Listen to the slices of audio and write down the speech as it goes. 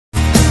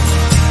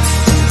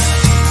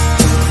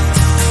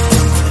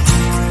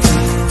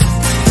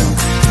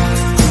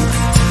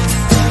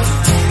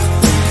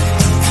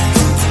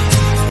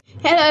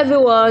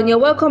everyone, you're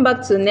welcome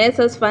back to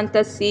Nessa's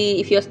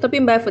Fantasy. If you're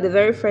stopping by for the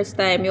very first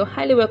time, you're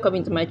highly welcome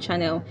into my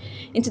channel.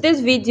 In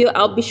today's video,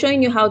 I'll be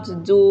showing you how to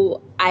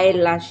do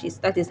eyelashes.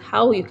 That is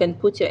how you can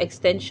put your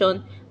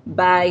extension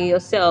by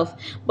yourself.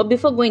 But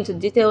before going into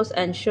details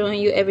and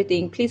showing you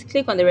everything, please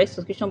click on the red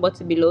subscription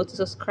button below to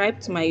subscribe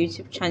to my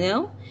YouTube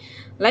channel,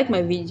 like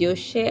my video,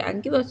 share,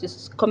 and give us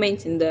your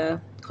comment in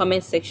the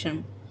comment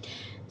section.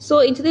 So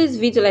in today's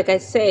video, like I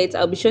said,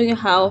 I'll be showing you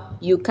how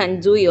you can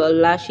do your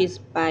lashes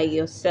by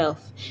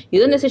yourself. You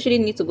don't necessarily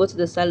need to go to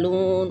the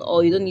salon,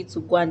 or you don't need to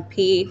go and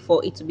pay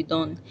for it to be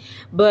done.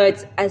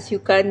 But as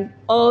you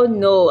all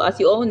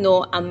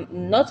know, I'm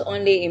not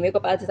only a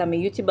makeup artist, I'm a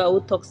YouTuber who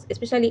talks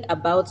especially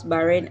about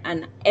Bahrain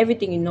and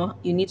everything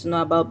you need to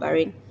know about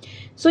Bahrain.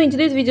 So in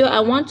today's video, I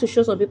want to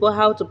show some people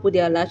how to put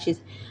their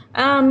lashes.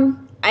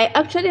 I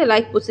actually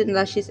like putting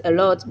lashes a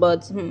lot,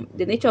 but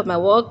the nature of my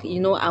work,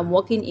 I'm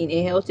working in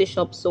a healthy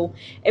shop, so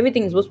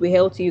everything is supposed to be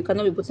healthy. You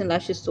cannot be putting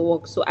lashes to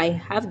work. So I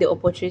have the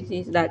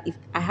opportunities that if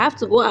I have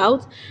to go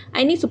out,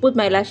 I need to put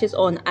my lashes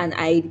on, and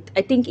I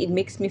think it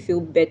makes me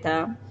feel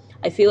better.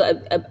 I feel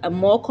I'm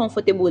more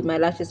comfortable with my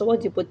lashes. So what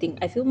do you think?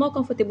 I feel more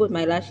comfortable with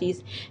my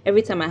lashes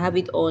every time I have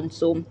it on.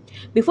 So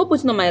before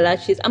putting on my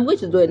lashes, I'm going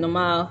to do a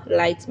normal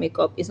light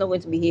makeup. It's not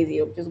going to be heavy.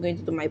 I'm just going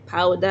to do my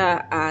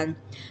powder and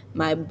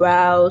my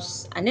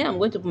brows, and then I'm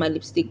going to put my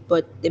lipstick.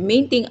 But the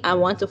main thing I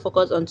want to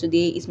focus on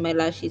today is my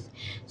lashes.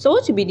 So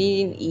what you'll be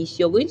needing is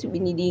you're going to be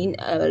needing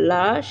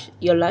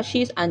your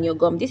lashes and your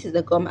gum. This is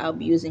the gum I'll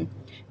be using.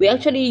 We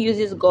actually use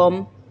this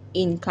gum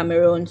in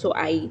Cameroon, so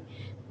I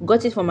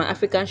got it from my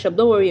African shop.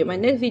 Don't worry, in my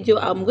next video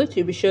I'm going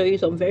to be showing you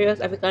some various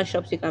African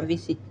shops you can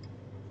visit,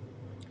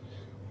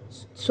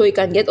 so you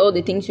can get all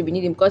the things you'll be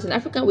needing. Because in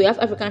Africa, we have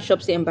African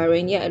shops here in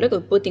Bahrain. Yeah, a lot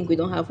of people think we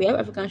don't have. We have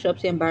African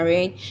shops here in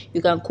Bahrain.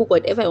 You can cook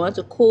whatever I want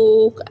to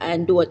cook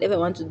and do whatever I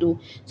want to do.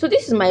 So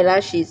this is my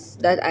lashes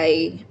that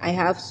I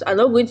have. So I'm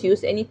not going to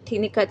use any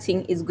technical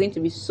thing. It's going to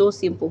be so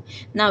simple.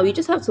 Now you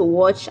just have to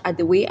watch at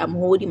the way I'm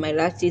holding my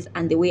lashes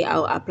and the way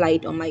I'll apply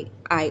it on my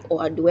eye,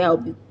 or the way I'll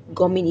be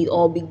gumming it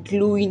or be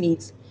gluing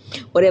it,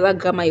 whatever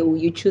gum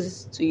you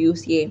choose to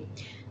use here.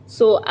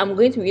 So I'm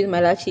going to use my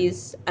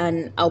lashes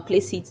and I'll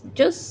place it.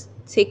 Just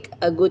take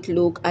a good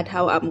look at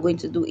how I'm going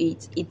to do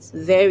it. It's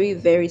very,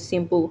 very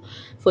simple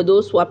for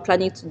those who are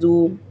planning to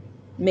do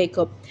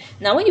makeup.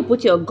 Now when you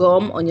put your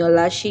gum on your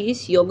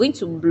lashes, you're going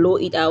to blow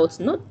it out.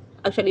 Not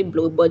actually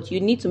blow, but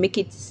you need to make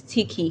it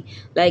sticky.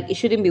 Like, it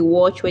shouldn't be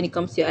washed when it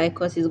comes to your eye,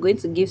 because it's going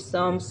to give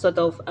some sort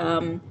of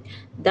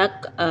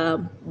dark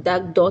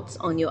dots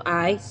on your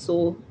eye.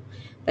 So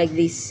like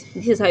this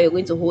is how you're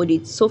going to hold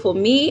it. So for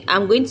me,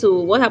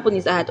 what happened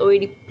is I had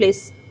already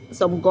placed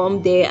some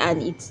gum there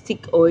and it's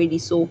stick already,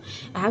 so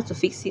I have to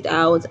fix it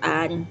out,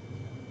 and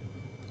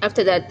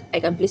after that I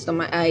can place it on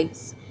my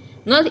eyes.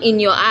 Not in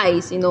your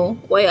eyes,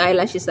 where your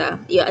eyelashes are,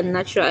 your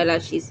natural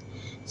eyelashes.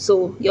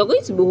 So you're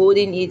going to be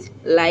holding it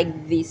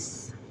like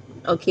this.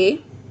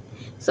 Okay,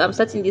 so I'm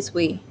starting this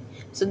way.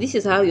 So this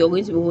is how you're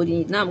going to be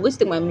holding it. Now I'm going to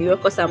take my mirror,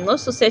 because I'm not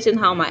so certain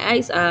how my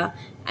eyes are,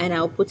 and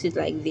I'll put it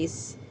like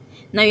this.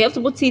 Now you have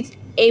to put it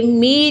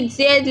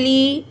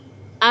immediately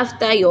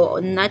after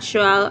your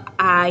natural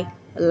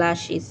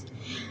eyelashes.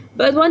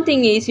 But one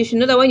thing is, you should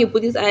know that when you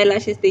put this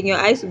eyelashes thing, your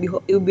eyes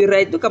will be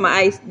red. Look at my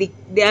eyes,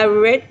 they are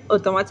red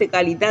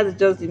automatically. That's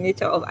just the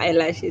nature of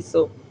eyelashes.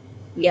 So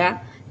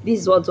yeah, this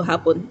is what will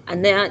happen.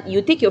 And then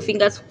you take your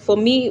fingers. For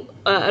me,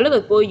 a lot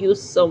of people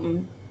use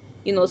some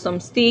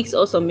sticks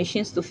or some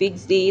machines to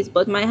fix this,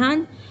 but my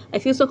hand, I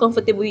feel so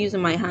comfortable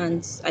using my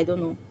hands. I don't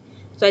know,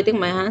 so I take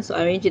my hands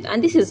to arrange it.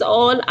 And this is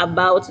all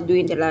about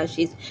doing the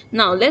lashes.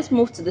 Now let's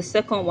move to the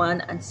second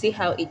one and see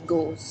how it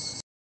goes.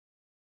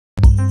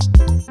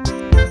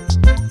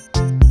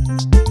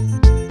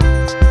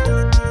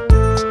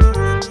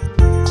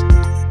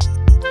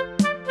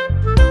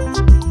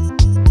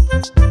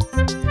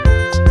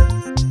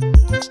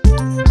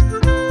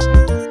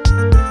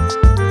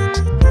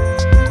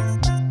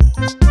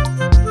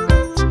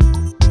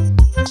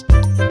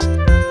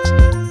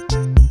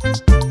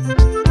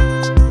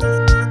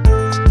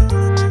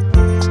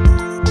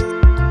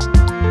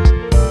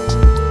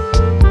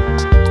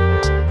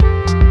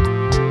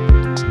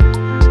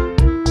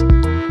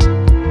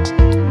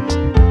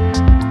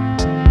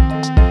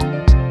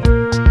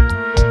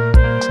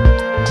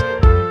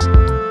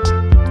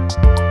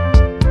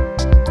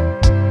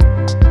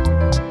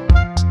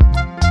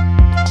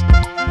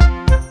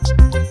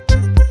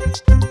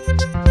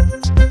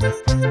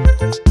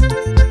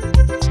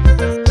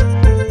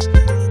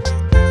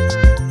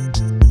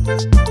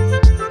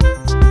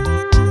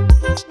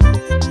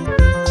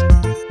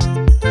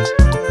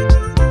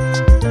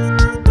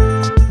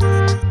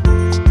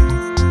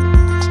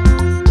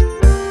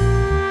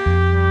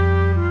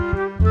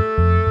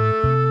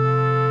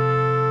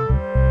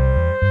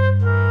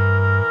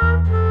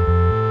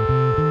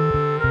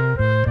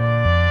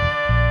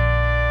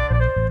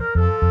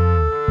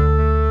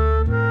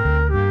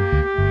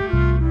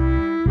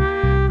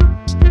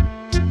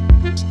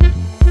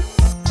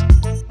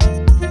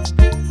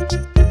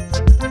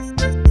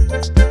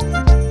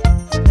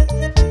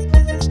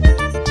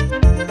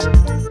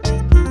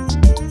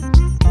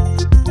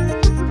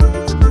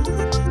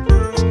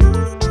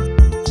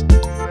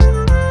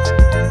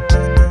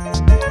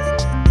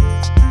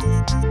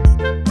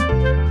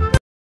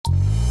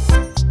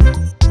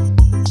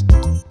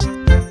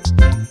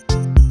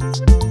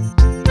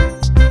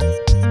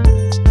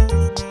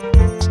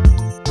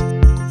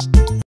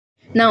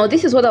 Now,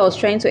 this is what I was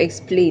trying to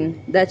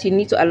explain, that you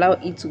need to allow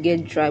it to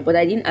get dry, but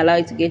I didn't allow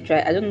it to get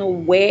dry. I don't know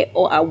where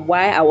or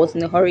why I was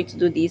in a hurry to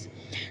do this.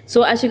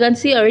 So as you can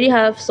see, I already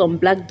have some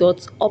black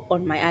dots up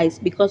on my eyes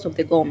because of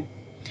the gum.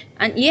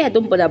 And yeah,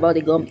 don't bother about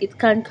the gum. It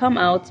can come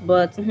out,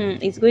 but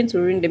it's going to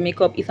ruin the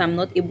makeup if I'm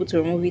not able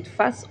to remove it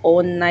fast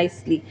or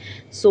nicely.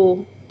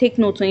 So take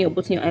note when you're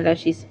putting your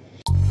eyelashes.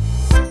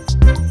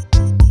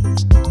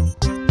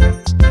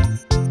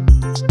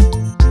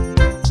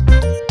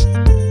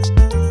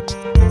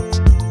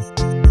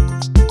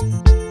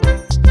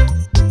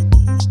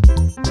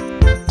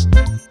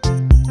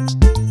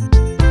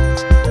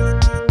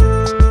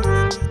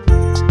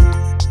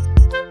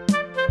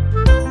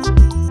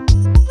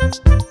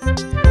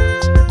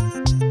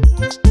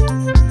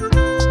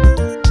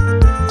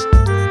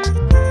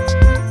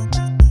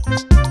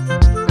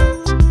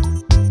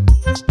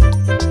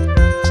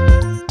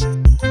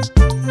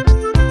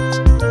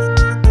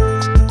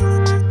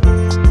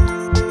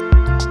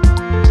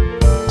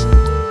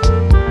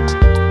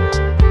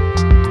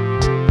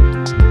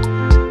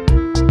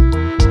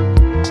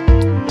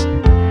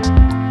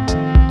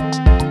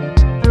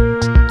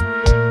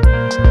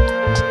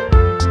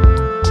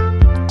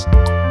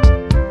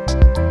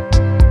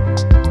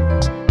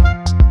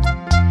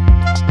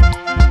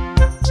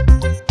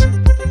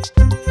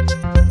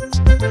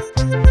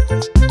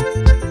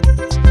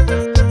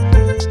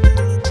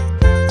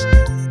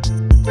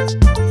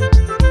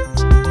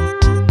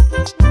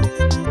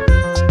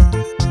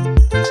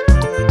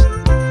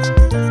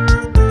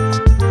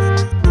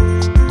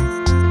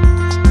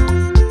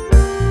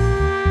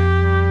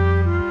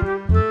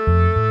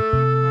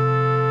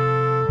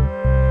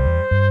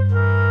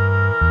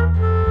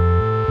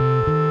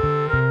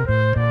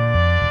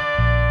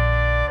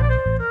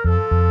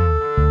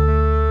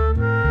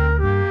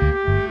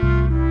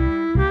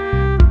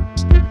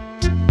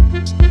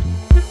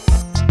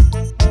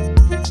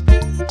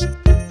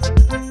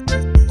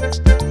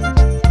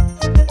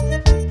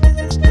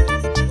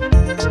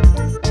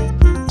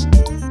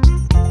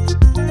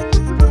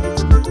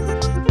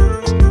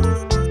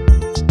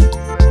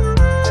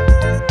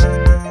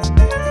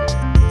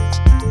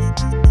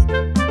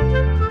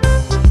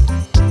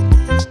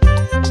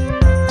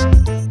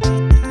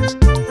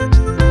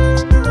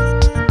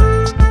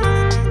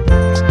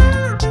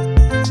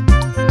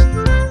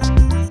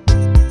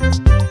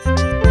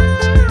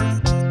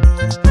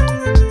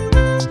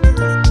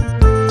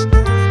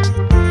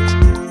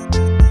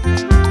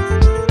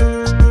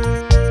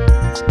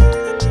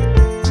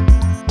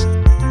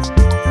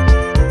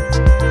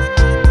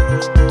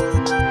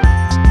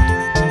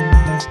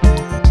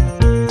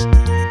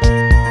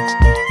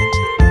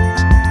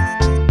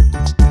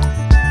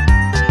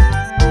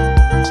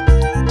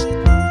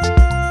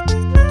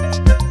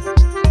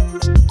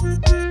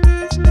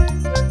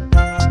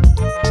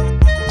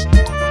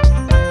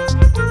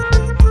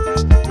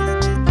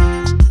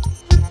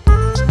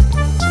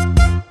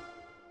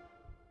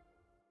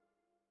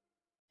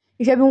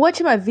 If you have been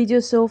watching my video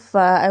so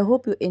far, I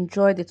hope you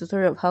enjoyed the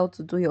tutorial of how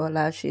to do your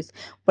lashes.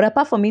 But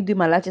apart from me doing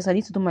my lashes, I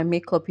need to do my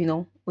makeup, you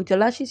know. With your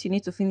lashes, you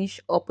need to finish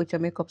up with your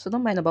makeup. So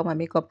don't mind about my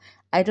makeup.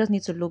 I just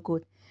need to look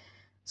good.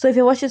 So if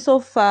you're watching so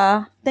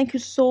far, thank you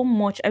so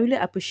much. I really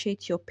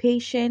appreciate your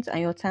patience and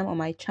your time on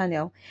my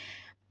channel.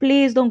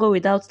 Please don't go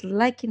without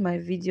liking my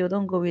video.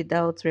 Don't go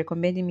without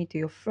recommending me to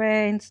your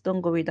friends.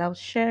 Don't go without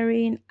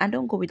sharing. And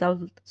don't go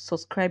without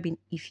subscribing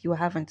if you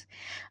haven't.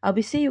 I'll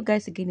be seeing you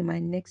guys again in my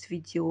next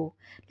video.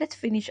 Let's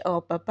finish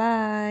up.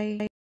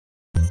 Bye-bye.